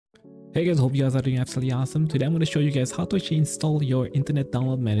Hey guys, hope you guys are doing absolutely awesome. Today I'm going to show you guys how to actually install your internet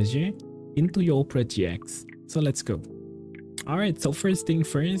download manager into your operagx. So let's go. Alright, so first thing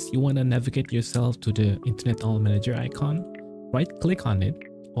first, you want to navigate yourself to the internet download manager icon. Right click on it,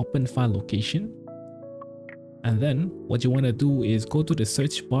 open file location. And then what you want to do is go to the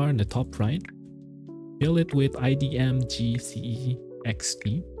search bar in the top right, fill it with IDM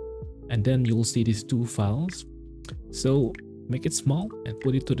GCEXT, and then you'll see these two files. So make it small and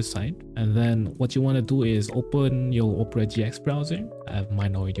put it to the side, and then what you want to do is open your operagx browser. I have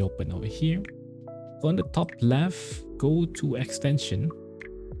mine already open over here. So on the top left, go to extension,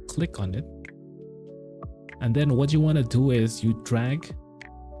 click on it, and then what you want to do is you drag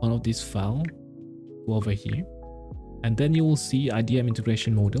one of these files over here, and then you will see IDM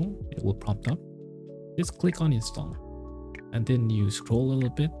integration module. It will prompt up. Just click on install, and then you scroll a little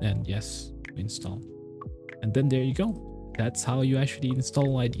bit and yes, install, and then there you go. That's how you actually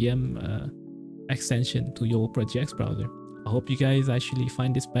install IDM extension to your operagx browser. I hope you guys actually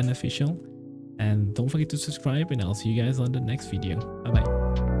find this beneficial, and don't forget to subscribe, and I'll see you guys on the next video. Bye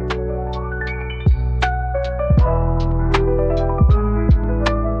bye.